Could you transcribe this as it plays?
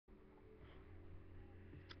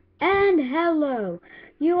And hello!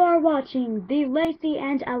 You are watching the Lacey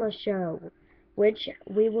and Ella Show, which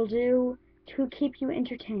we will do to keep you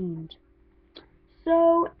entertained.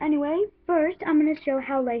 So, anyway, first I'm going to show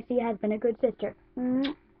how Lacey has been a good sister.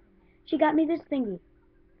 She got me this thingy.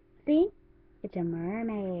 See? It's a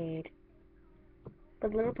mermaid.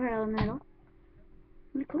 With a little pearl in the middle.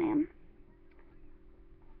 And a clam.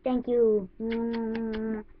 Thank you.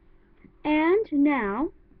 And now,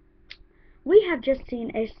 we have just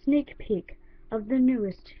seen a sneak peek of the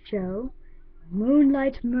newest show,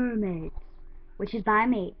 Moonlight Mermaids, which is by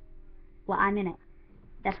me. Well, I'm in it.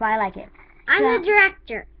 That's why I like it. I'm the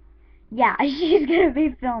director. Yeah, she's gonna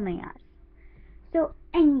be filming us. So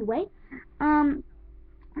anyway,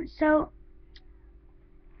 so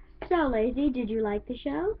Lacey, did you like the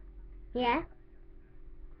show? Yeah.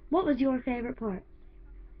 What was your favorite part?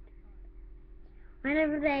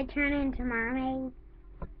 Whenever they turn into mermaids.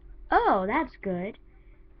 Oh, that's good.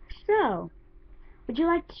 So, would you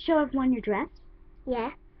like to show everyone your dress?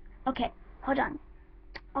 Yeah. Okay, hold on.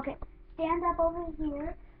 Okay, stand up over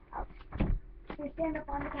here. Here, stand up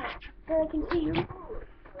on the couch so I can see you.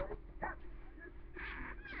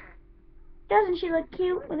 Doesn't she look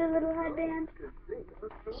cute with a little headband?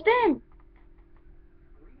 Spin!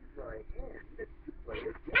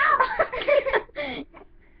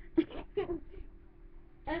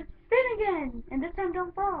 Spin again! And this time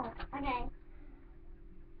don't fall. Okay.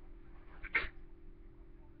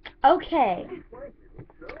 Okay.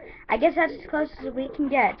 I guess that's as close as we can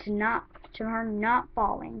get to her not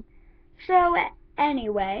falling. So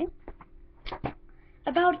anyway,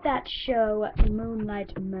 about that show,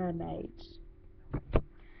 Moonlight Mermaids.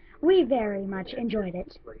 We very much enjoyed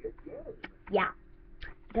it. Yeah.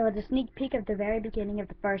 There was a sneak peek of the very beginning of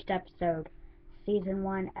the first episode. Season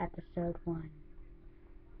 1, Episode 1.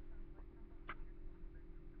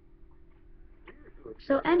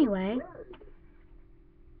 So anyway,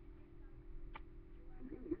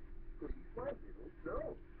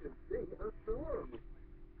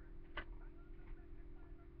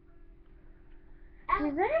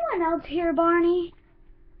 is anyone else here, Barney?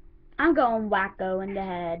 I'm going wacko in the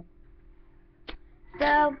head. So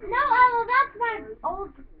No,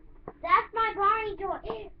 that's my Barney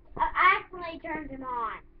toy. I actually turned him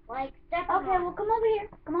on. Like, step on. okay, well come over here.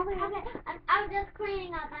 Come over here. Okay, I was just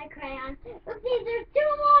cleaning up my crayons. Let's see, there's 2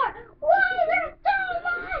 more. Why, there's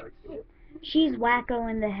so much. She's wacko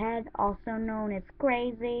in the head, also known as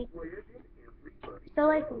crazy. So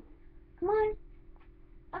Lacey, come on.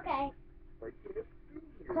 Okay.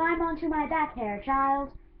 Climb onto my back hair, child.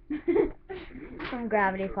 From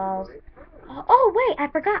Gravity Falls. Oh, wait,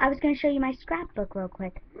 I forgot. I was going to show you my scrapbook real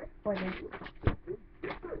quick for you.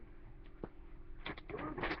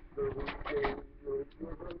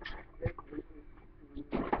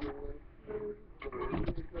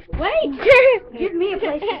 Wait! Give me a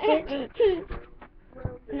place to sit.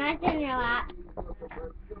 Can I sit in your lap?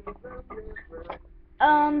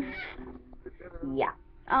 Yeah.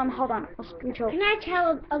 Hold on. I'll scooch over. Can I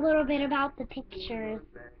tell a little bit about the pictures?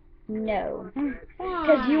 No.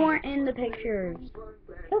 Because you weren't in the pictures.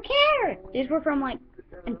 Who cares? These were from, like,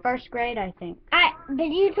 in 1st grade, I think. But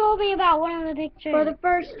you told me about one of the pictures. For the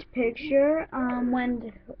first picture,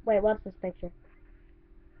 wait, what's this picture?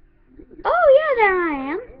 Oh, yeah, there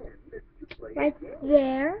I am. Right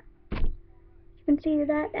there. You can see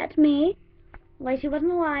that. That's me. Lacey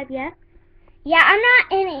wasn't alive yet. Yeah, I'm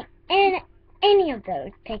not in any of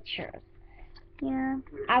those pictures. Yeah.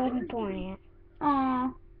 I wasn't born yet.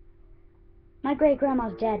 Aw. My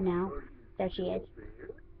great-grandma's dead now. There she is.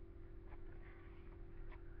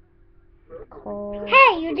 Cold.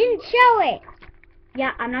 Hey, you didn't show it.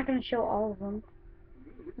 Yeah, I'm not going to show all of them.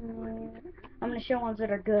 I'm going to show ones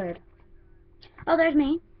that are good. Oh, there's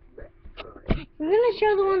me. You're going to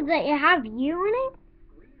show the ones that have you in it?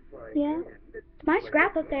 Yeah. My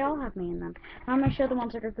scrapbook, they all have me in them. I'm going to show the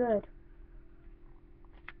ones that are good.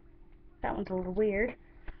 That one's a little weird.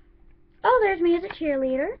 Oh, there's me as a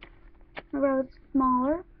cheerleader. My row's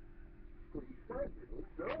smaller.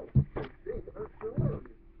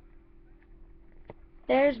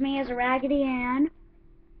 There's me as a Raggedy Ann.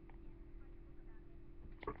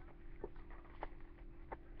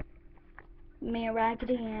 Me a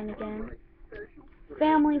Raggedy Ann again.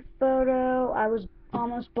 Family photo. I was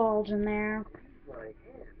almost bald in there.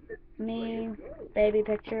 Me, baby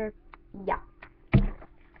picture. Yeah.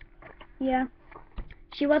 Yeah.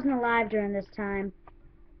 She wasn't alive during this time.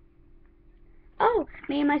 Oh,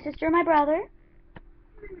 me and my sister and my brother.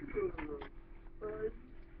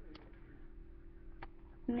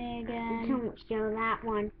 Me again. Don't show that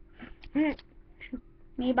one.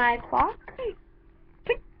 Me by a clock.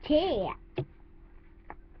 Pretty.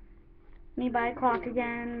 Me by a clock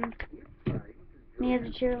again. Me as a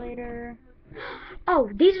cheerleader. Oh,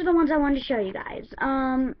 these are the ones I wanted to show you guys.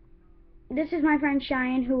 This is my friend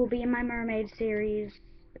Cheyenne, who will be in my mermaid series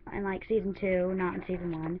in like season 2, not in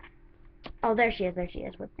season 1. Oh, there she is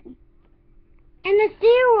with me. In the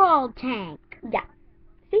SeaWorld tank. Yeah.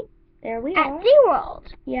 See? There we At are. SeaWorld.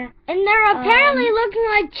 Yeah. And they're apparently looking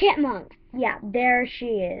like chipmunks. Yeah, there she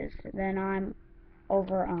is. Then I'm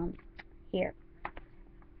over here.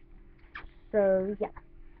 So yeah.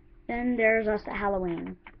 Then there's us at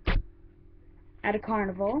Halloween. At a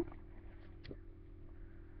carnival.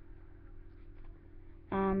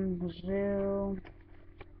 Zoo.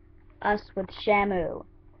 Us with Shamu.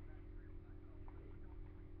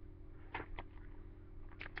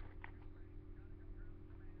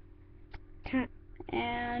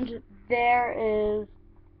 And there is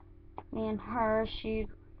me and her. She's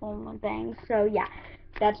on my thing. So yeah,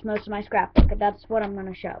 that's most of my scrapbook. That's what I'm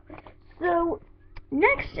gonna show. So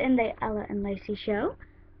next in the Ella and Lacey show,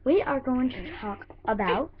 we are going to talk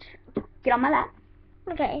about. Get on my lap.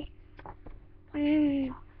 Okay.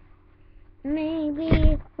 Maybe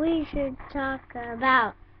we should talk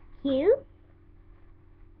about you.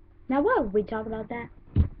 Now what would we talk about that?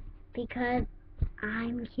 Because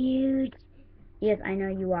I'm huge. Yes, I know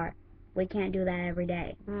you are. We can't do that every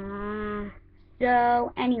day.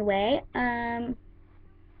 So anyway,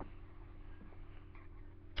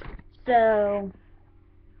 so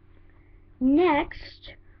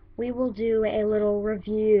next we will do a little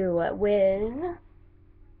review with.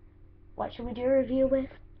 What should we do a review with?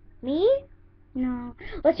 Me? No.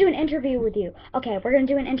 Let's do an interview with you. Okay, we're gonna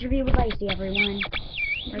do an interview with Lacey, everyone.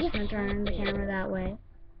 We're just gonna turn the camera that way.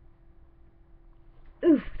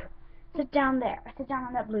 Oof. Sit down there. Sit down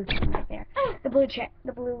on that blue chair right there. The blue chair.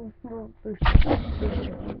 The blue chair.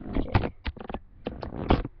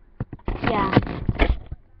 Yeah.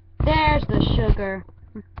 There's the sugar.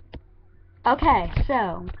 Okay,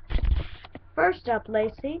 so first up,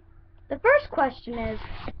 Lacey. The first question is,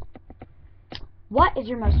 what is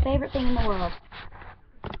your most favorite thing in the world?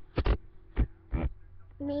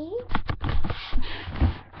 Me?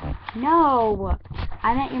 No.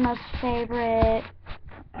 I meant your most favorite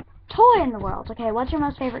toy in the world. Okay, what's your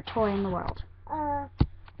most favorite toy in the world?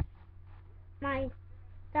 My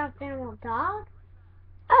stuffed animal dog.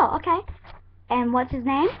 Oh, okay. And what's his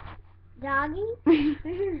name? Doggy?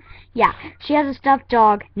 Yeah, she has a stuffed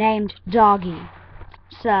dog named Doggy.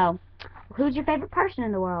 So, who's your favorite person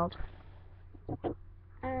in the world?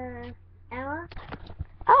 Ella?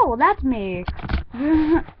 Oh, well, that's me.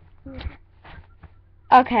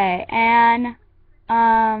 Okay, and,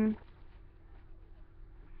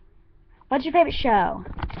 what's your favorite show?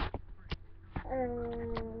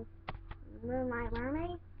 Moonlight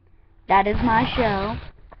Mermaid? That is my show.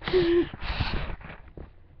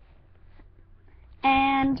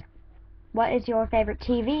 And what is your favorite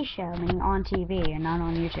TV show? Meaning on TV and not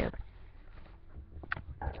on YouTube.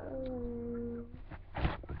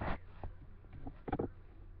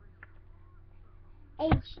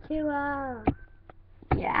 H2O.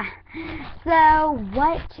 Yeah. So,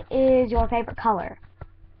 what is your favorite color?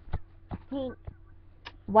 Pink.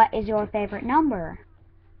 What is your favorite number?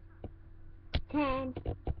 10.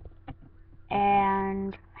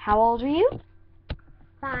 And how old are you?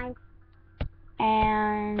 5.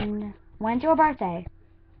 And when's your birthday?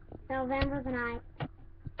 November the 9th.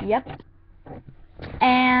 Yep.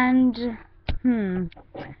 And,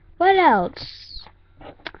 what else?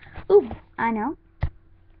 Ooh, I know.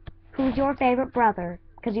 Who's your favorite brother?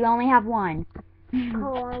 Because you only have one.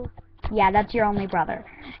 Cole. Yeah, that's your only brother.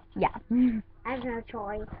 Yeah. I have no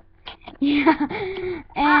choice. Yeah.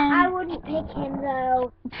 And I wouldn't pick him,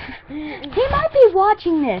 though. he might be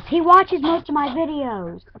watching this. He watches most of my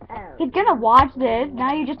videos. Oh. He's gonna watch this.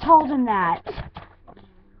 Now you just told him that.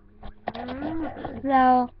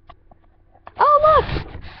 So, oh look,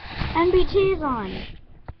 NBT's on.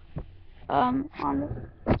 On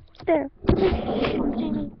there.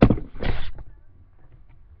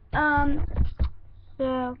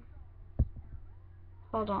 So,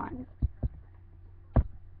 hold on.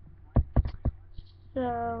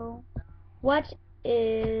 So, what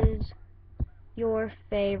is your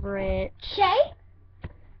favorite? Shape?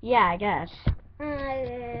 Yeah, I guess.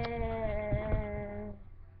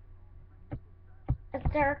 A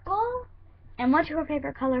circle? And what's your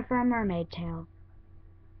favorite color for a mermaid tail?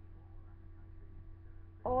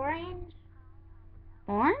 Orange?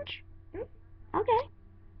 Orange? Okay.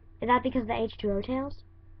 Is that because of the H2O tails?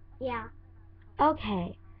 Yeah.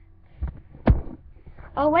 Okay.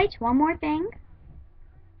 Oh wait, one more thing.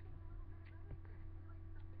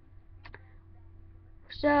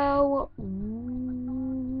 So,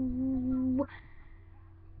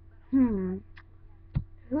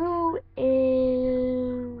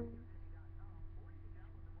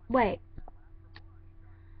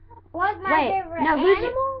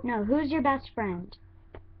 No, who's your best friend?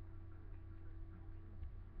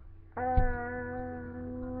 Ryan.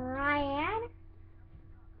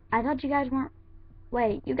 I thought you guys weren't...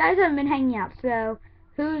 Wait, you guys haven't been hanging out, so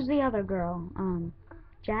who's the other girl?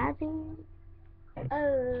 Jazzy?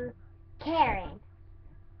 Karen.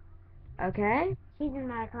 Okay. She's in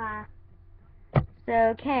my class.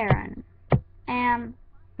 So, Karen. And,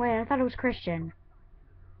 wait, I thought it was Christian.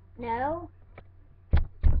 No.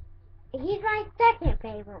 He's my second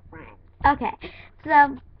favorite friend. Okay,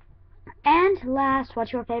 so, and last,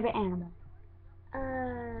 what's your favorite animal?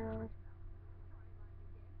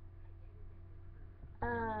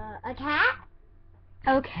 A cat?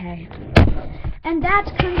 Okay. And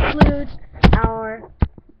that concludes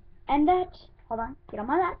hold on, get on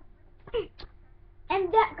my lap.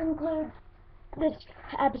 And that concludes this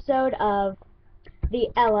episode of the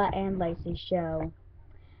Ella and Lacey Show.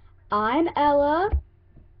 I'm Ella.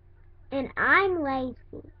 And I'm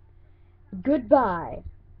Lacey. Goodbye.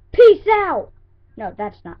 Peace out. No,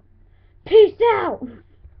 that's not. Peace out.